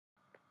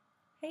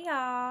Hey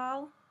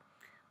y'all,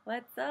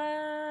 what's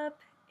up?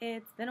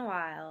 It's been a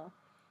while.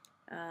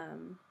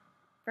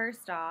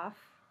 First off,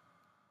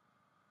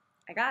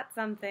 I got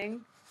something.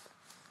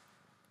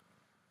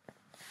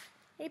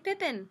 Hey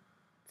Pippin,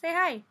 say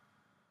hi.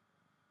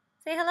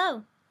 Say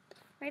hello.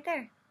 Right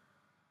there.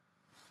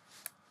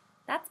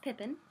 That's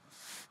Pippin.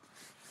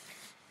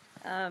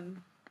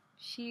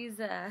 She's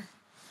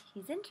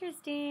he's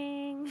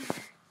interesting.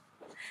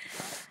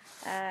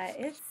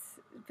 It's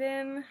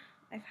been,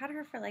 I've had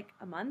her for like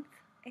a month,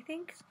 I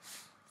think.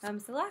 So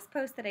the last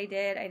post that I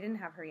did, I didn't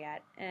have her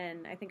yet,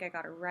 and I think I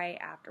got her right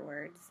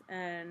afterwards,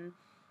 and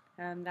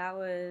that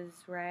was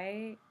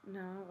right, no,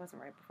 it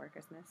wasn't right before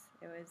Christmas,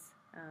 it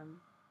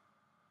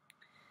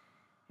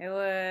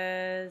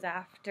was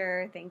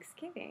after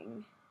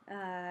Thanksgiving,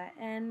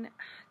 and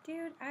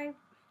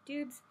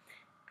dudes,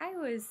 I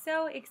was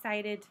so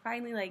excited to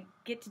finally, like,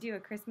 get to do a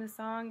Christmas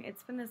song.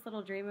 It's been this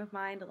little dream of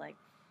mine to, like,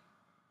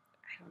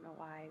 I don't know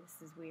why,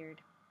 this is weird,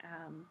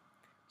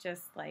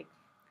 just, like,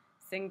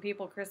 sing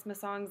people Christmas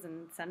songs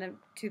and send them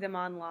to them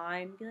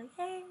online. Be like,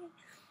 hey,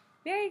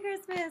 Merry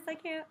Christmas! I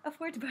can't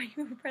afford to buy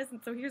you a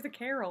present, so here's a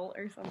carol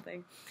or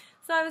something.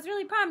 So I was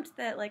really pumped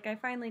that like I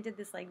finally did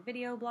this like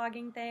video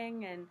blogging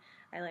thing, and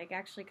I like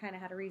actually kind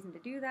of had a reason to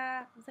do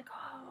that. I was like,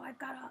 oh, I've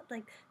got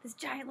like this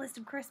giant list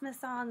of Christmas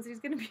songs. There's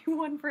gonna be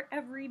one for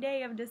every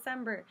day of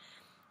December,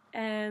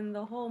 and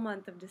the whole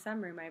month of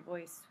December, my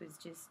voice was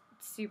just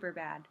super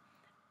bad.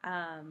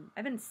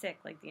 I've been sick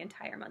like the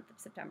entire month of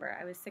September.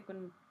 I was sick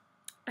when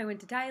I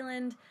went to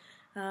Thailand,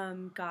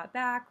 got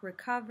back,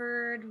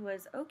 recovered,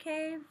 was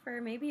okay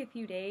for maybe a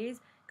few days,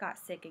 got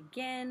sick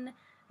again.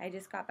 I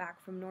just got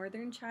back from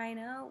northern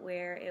China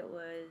where it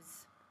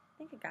was, I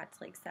think it got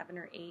to like 7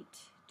 or 8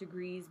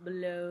 degrees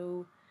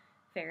below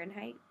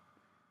Fahrenheit,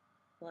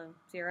 below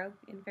 0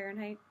 in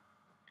Fahrenheit.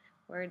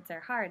 Words are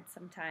hard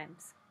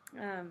sometimes.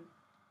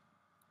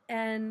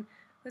 And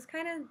was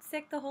kind of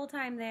sick the whole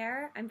time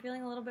there. I'm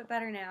feeling a little bit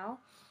better now.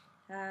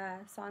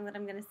 Song that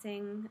I'm going to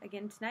sing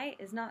again tonight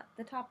is not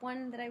the top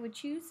one that I would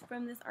choose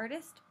from this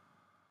artist,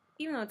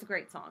 even though it's a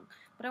great song.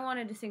 But I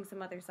wanted to sing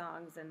some other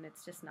songs, and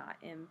it's just not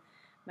in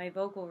my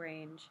vocal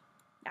range.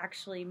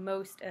 Actually,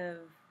 most of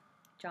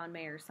John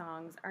Mayer's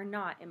songs are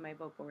not in my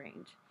vocal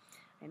range.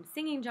 I'm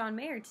singing John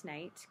Mayer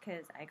tonight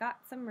because I got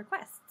some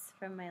requests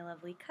from my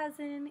lovely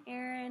cousin,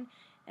 Erin,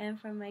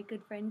 and from my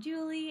good friend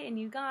Julie in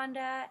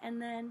Uganda,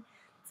 and then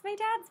it's my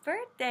dad's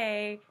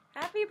birthday.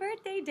 Happy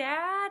birthday,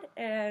 Dad!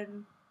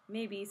 And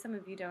maybe some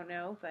of you don't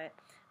know, but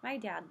my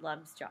dad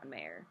loves John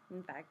Mayer.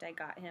 In fact, I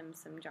got him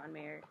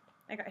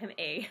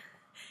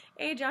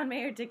a John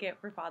Mayer ticket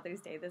for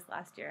Father's Day this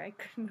last year. I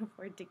couldn't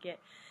afford to get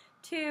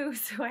 2,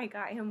 so I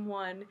got him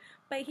 1.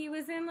 But he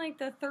was in like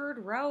the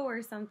 3rd row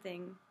or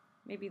something.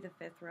 Maybe the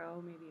 5th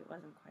row, maybe it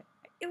wasn't quite.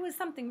 It was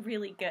something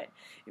really good.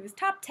 It was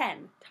top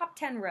 10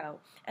 row,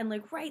 and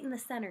like right in the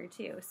center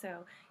too.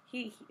 So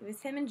it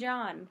was him and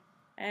John,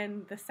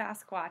 and the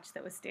Sasquatch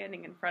that was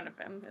standing in front of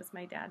him, as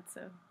my dad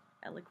so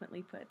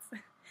eloquently puts.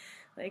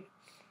 Like,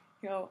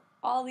 you know,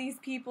 all these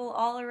people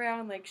all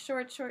around, like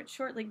short,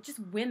 like just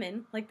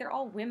women, like they're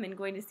all women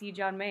going to see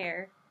John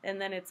Mayer, and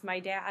then it's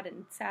my dad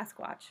and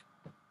Sasquatch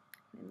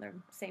in the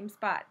same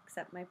spot,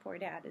 except my poor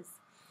dad is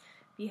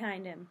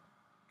behind him.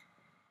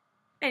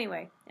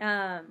 Anyway,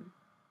 so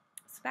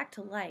back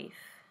to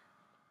life.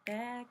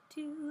 Back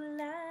to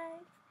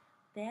life.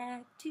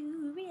 Back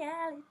to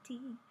reality.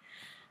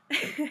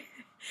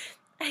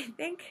 I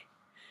think,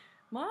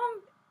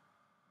 Mom,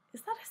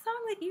 is that a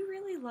song that you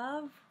really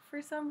love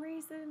for some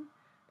reason?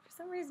 For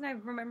some reason I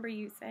remember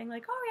you saying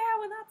like, oh yeah,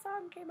 when that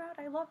song came out,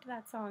 I loved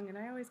that song. And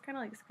I always kind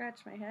of like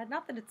scratch my head.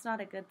 Not that it's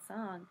not a good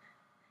song.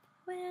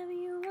 However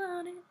you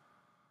want it,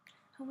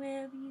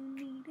 however you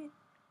need it.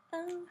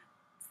 Oh,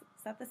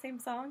 is that the same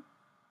song?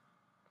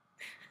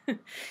 You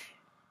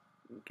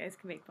guys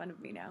can make fun of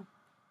me now.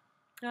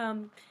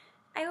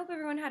 I hope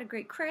everyone had a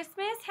great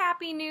Christmas.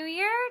 Happy New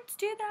Year. It's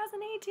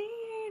 2018.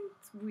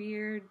 It's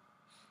weird.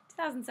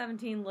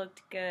 2017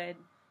 looked good.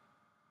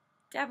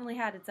 Definitely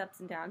had its ups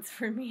and downs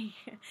for me.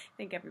 I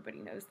think everybody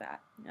knows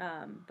that.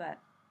 But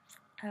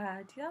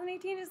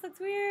 2018 just looks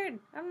weird.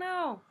 I don't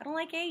know. I don't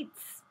like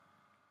 8s.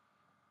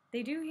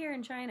 They do here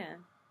in China.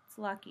 It's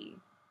lucky.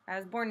 I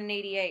was born in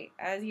 88.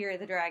 I was Year of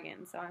the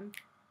Dragon, so I'm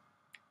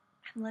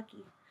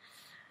lucky.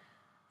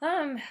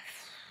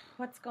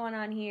 What's going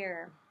on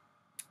here?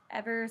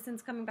 Ever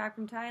since coming back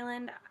from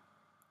Thailand,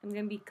 I'm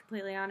going to be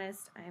completely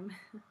honest,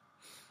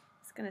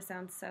 it's going to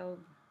sound so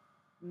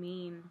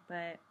mean,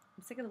 but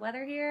I'm sick of the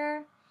weather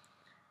here.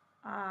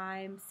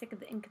 I'm sick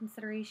of the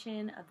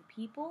inconsideration of the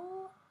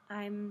people.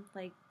 I'm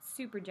like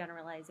super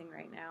generalizing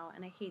right now,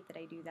 and I hate that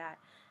I do that.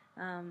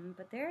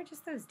 But there are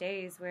just those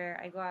days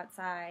where I go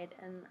outside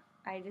and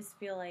I just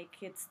feel like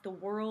it's the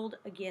world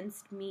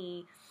against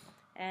me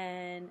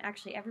and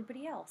actually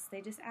everybody else.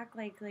 They just act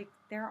like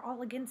they're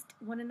all against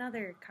one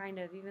another, kind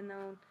of, even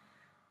though,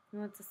 you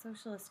know, it's a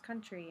socialist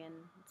country and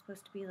it's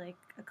supposed to be like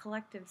a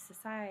collective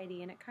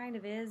society, and it kind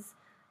of is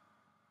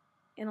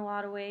in a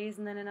lot of ways,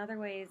 and then in other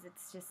ways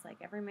it's just like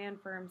every man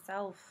for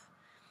himself.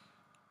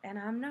 And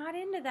I'm not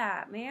into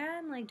that,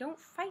 man. Like, don't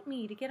fight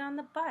me to get on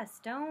the bus.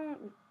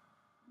 Don't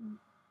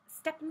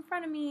step in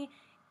front of me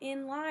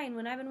in line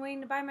when I've been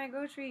waiting to buy my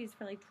groceries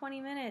for like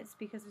 20 minutes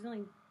because there's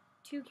only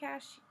 2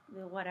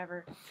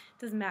 whatever.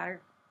 Doesn't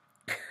matter.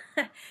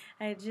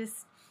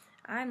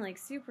 I'm like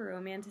super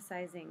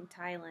romanticizing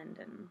Thailand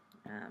and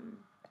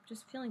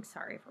just feeling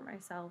sorry for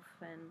myself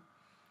and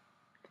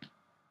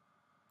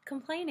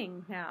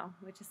complaining now,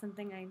 which is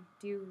something I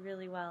do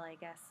really well, I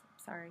guess.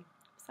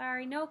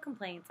 Sorry, no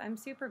complaints. I'm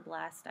super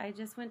blessed. I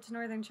just went to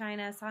northern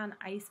China, saw an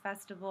ice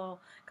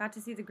festival, got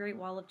to see the Great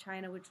Wall of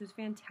China, which was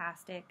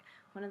fantastic.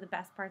 One of the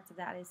best parts of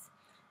that is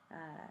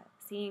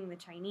seeing the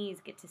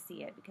Chinese get to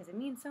see it because it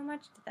means so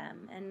much to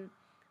them. And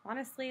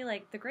honestly,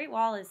 like, the Great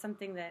Wall is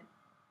something that,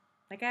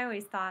 like, I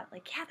always thought,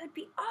 like, yeah, that'd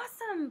be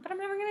awesome, but I'm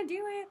never going to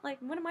do it. Like,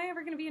 when am I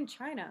ever going to be in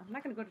China? I'm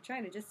not going to go to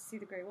China just to see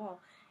the Great Wall.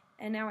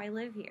 And now I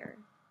live here.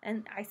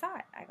 And I saw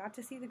it. I got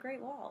to see the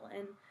Great Wall.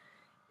 And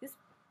it's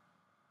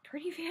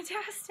pretty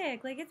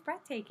fantastic. Like, it's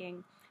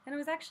breathtaking. And it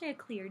was actually a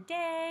clear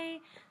day.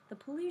 The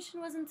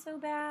pollution wasn't so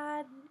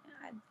bad.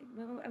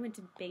 I went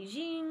to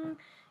Beijing.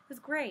 It was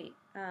great.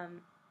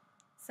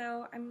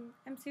 So I'm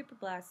super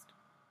blessed.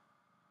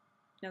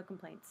 No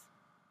complaints.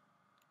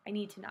 I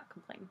need to not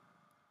complain.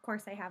 Of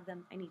course I have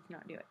them. I need to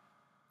not do it.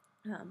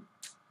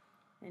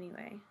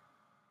 Anyway,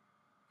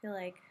 I feel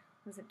like,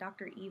 was it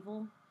Dr.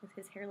 Evil with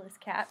his hairless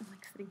cat? I'm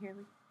like sitting here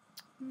like,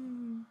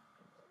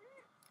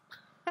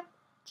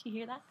 Did you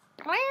hear that?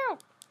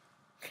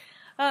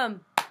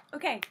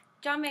 Okay,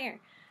 John Mayer.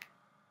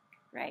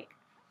 Right.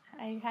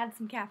 I had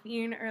some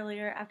caffeine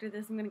earlier. After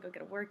this, I'm going to go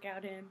get a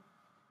workout in.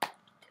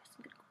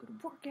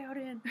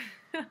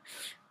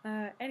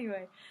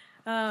 Anyway,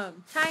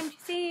 time to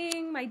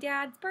sing my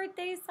dad's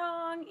birthday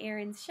song,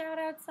 Aaron's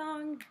shout-out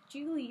song,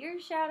 Julie, your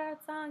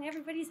shout-out song.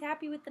 Everybody's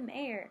happy with the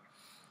mayor.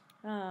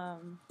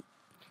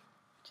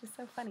 Which is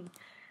so funny.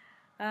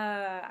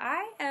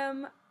 I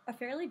am a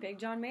fairly big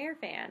John Mayer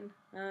fan.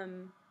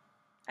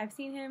 I've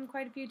seen him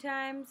quite a few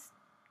times.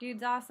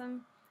 Dude's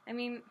awesome. I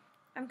mean,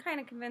 I'm kind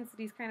of convinced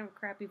that he's kind of a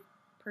crappy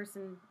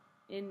person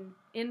in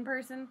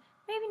person.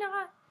 Maybe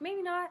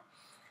not.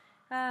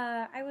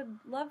 I would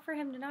love for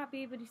him to not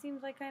be, but he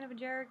seems like kind of a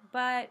jerk.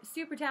 But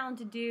super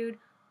talented dude.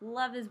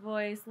 Love his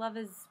voice. Love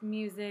his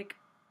music.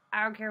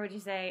 I don't care what you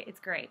say. It's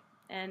great.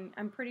 And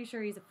I'm pretty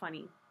sure he's a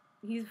funny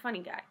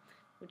guy,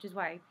 which is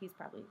why he's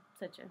probably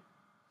such a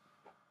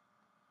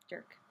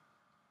jerk,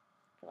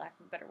 for lack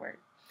of a better word.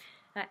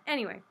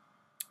 Anyway,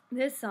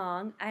 this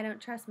song, I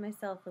Don't Trust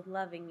Myself with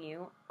Loving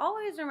You,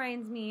 always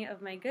reminds me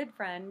of my good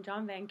friend,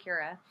 John Van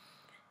Cura.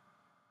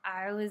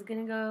 I was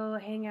gonna go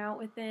hang out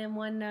with him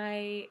one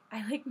night.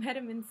 I, like, met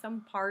him in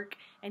some park,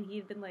 and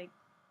he'd been like,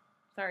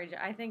 sorry,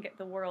 I think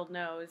the world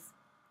knows.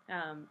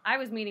 I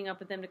was meeting up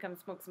with him to come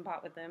smoke some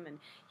pot with him, and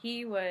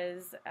he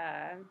was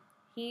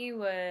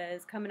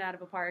coming out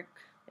of a park,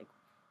 like,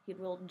 he'd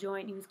rolled a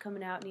joint, he was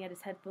coming out, and he had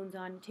his headphones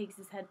on, he takes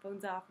his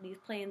headphones off, and he's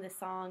playing this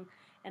song,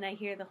 and I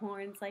hear the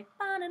horns, like,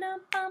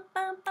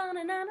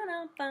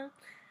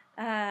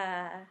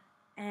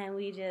 and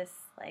we just,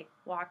 like,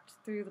 walked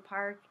through the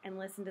park and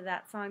listened to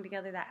that song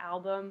together, that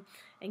album,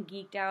 and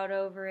geeked out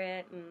over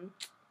it, and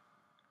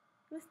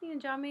listening to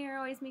John Mayer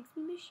always makes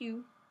me miss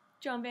you,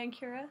 John Van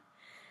Cura.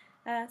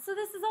 So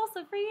this is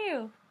also for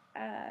you.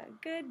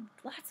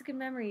 Lots of good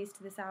memories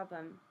to this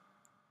album.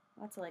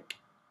 Lots of, like,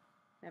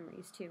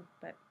 memories, too,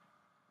 but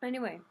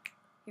anyway,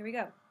 here we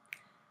go.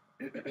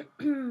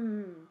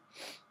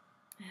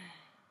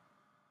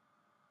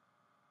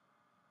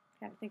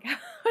 Gotta think.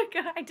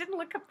 I didn't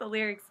look up the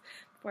lyrics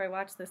before I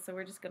watched this, so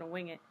we're just gonna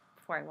wing it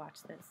before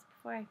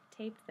I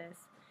tape this.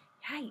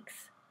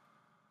 Yikes.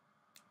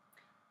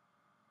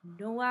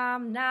 No,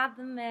 I'm not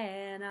the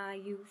man I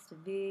used to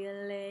be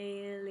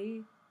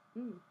lately.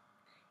 You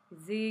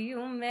see,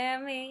 you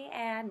met me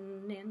at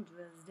an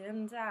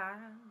interesting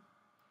time.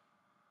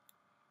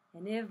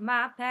 And if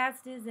my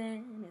past is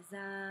any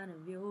sign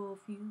of your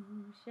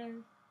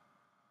future,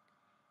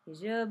 it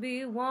should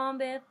be warm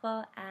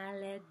before I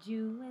let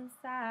you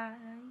inside.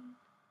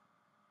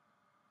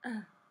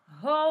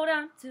 Hold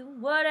on to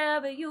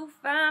whatever you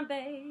find,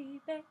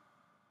 baby.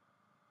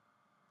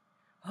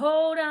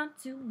 Hold on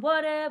to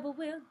whatever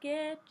will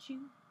get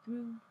you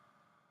through.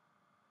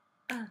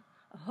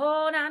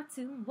 Hold on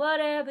to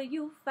whatever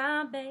you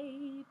find,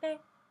 baby.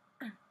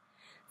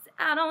 So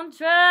I don't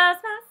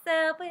trust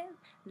myself with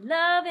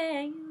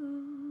loving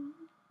you.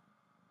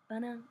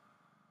 But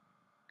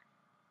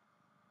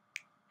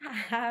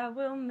I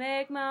will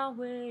make my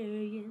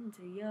way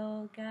into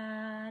your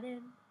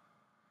garden,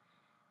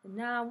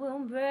 and I will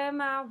burn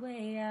my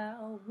way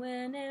out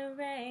when it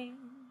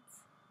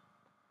rains,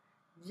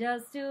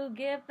 just to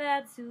get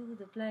back to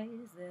the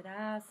place that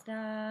I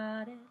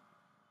started,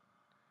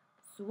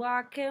 so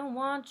I can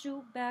want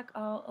you back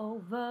all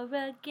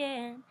over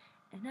again.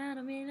 And I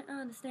don't really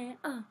understand.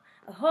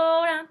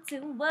 Hold on to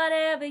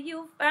whatever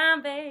you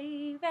find,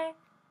 baby.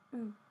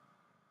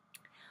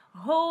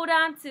 Hold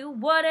on to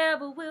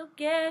whatever will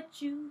get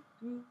you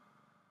through.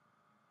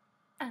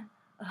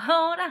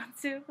 Hold on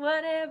to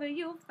whatever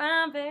you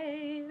find,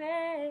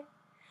 baby.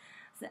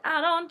 So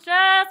I don't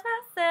trust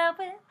myself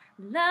with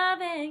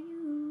loving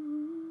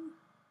you.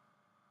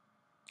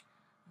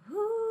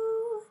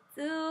 Who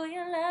do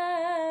you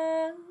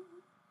love?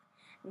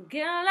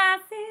 Girl, I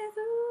see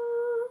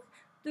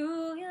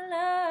through your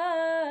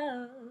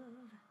love.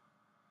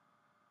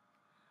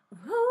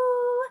 Who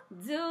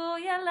do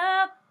you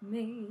love?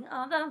 Me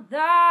or the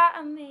thought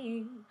of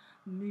me?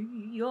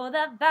 Me or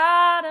the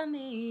thought of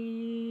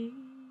me?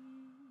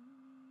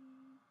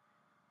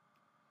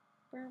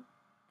 I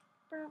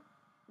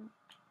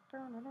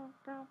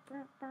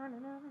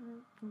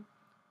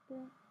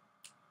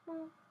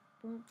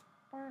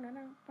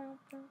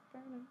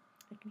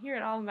can hear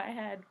it all in my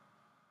head.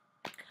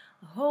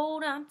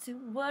 Hold on to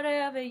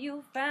whatever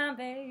you find,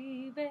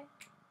 baby.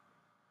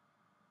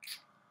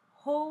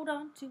 Hold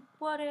on to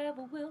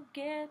whatever will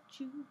get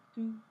you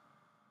through.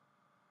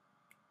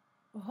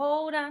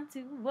 Hold on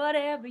to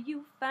whatever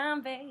you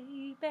find,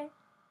 baby.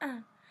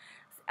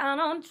 I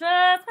don't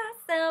trust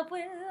myself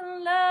with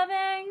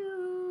loving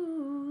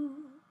you.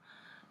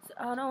 So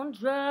I don't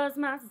trust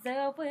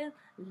myself with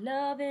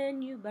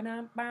loving you. I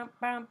don't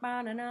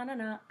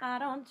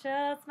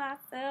trust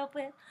myself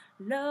with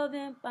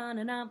loving.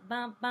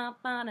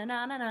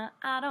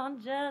 I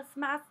don't trust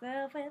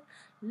myself with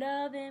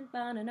loving.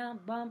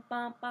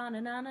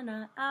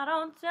 I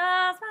don't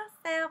trust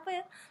myself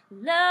with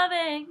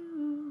loving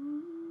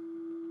you.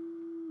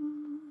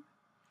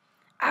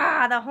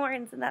 Ah, the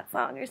horns in that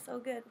song are so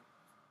good.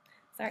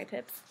 Sorry,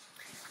 Pips.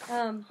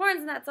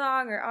 Horns in that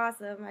song are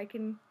awesome. I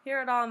can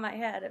hear it all in my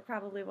head. It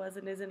probably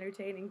wasn't as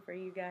entertaining for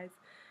you guys.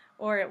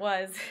 Or it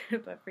was,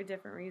 but for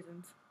different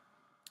reasons.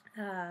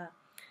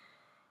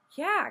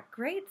 Yeah,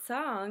 great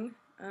song.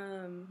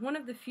 One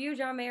of the few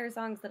John Mayer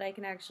songs that I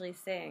can actually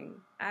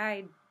sing.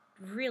 I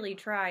really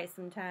try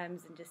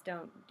sometimes and just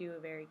don't do a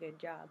very good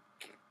job.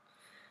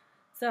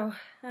 So,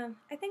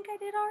 I think I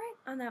did alright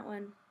on that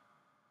one.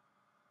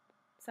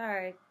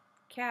 Sorry,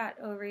 Cat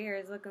over here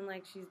is looking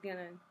like she's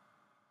gonna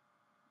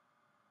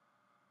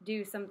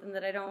do something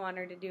that I don't want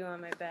her to do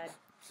on my bed,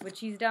 which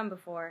she's done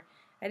before.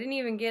 I didn't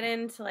even get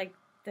into like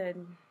the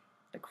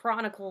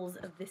chronicles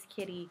of this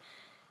kitty.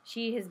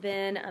 She has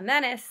been a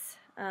menace.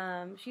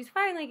 She's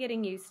finally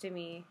getting used to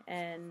me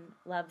and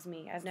loves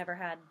me. I've never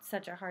had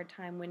such a hard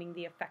time winning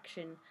the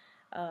affection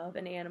of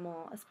an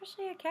animal,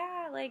 especially a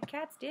cat. Like,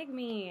 cats dig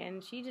me,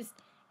 and she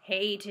just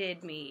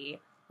hated me.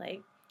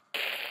 Like,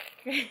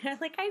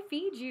 like, I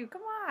feed you,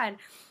 come on.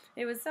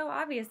 It was so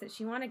obvious that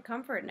she wanted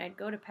comfort, and I'd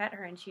go to pet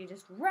her, and she'd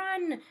just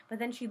run, but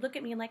then she'd look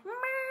at me like,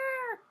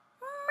 meow,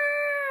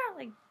 meow,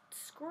 like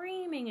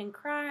screaming and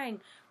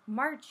crying,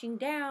 marching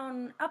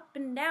down, up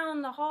and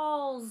down the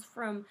halls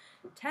from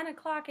 10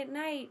 o'clock at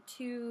night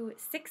to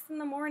 6 in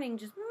the morning,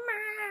 just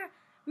meow,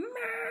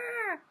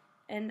 meow.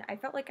 And I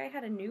felt like I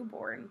had a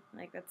newborn.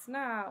 Like, that's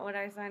not what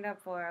I signed up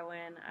for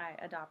when I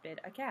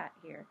adopted a cat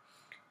here.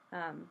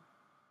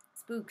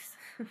 Spooks.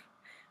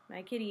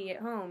 My kitty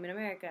at home in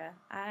America.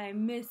 I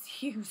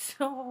miss you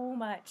so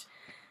much.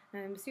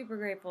 I'm super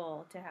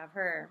grateful to have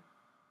her.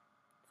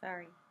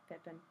 Sorry,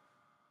 Pippin.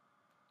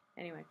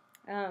 Anyway,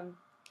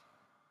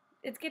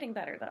 it's getting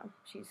better though.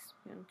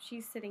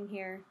 She's sitting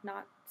here,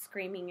 not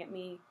screaming at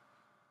me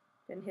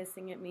and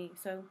hissing at me.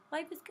 So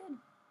life is good.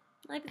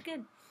 Life is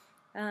good.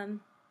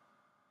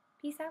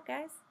 Peace out,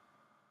 guys.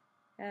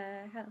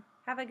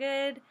 Have a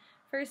good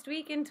first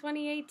week in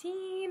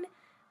 2018.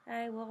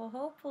 I will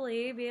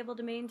hopefully be able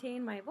to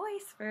maintain my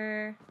voice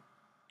for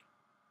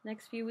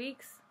next few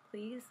weeks.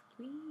 Please,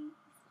 please,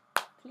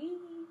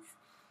 please.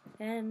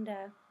 And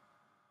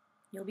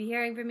you'll be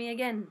hearing from me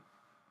again.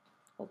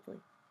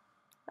 Hopefully.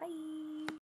 Bye.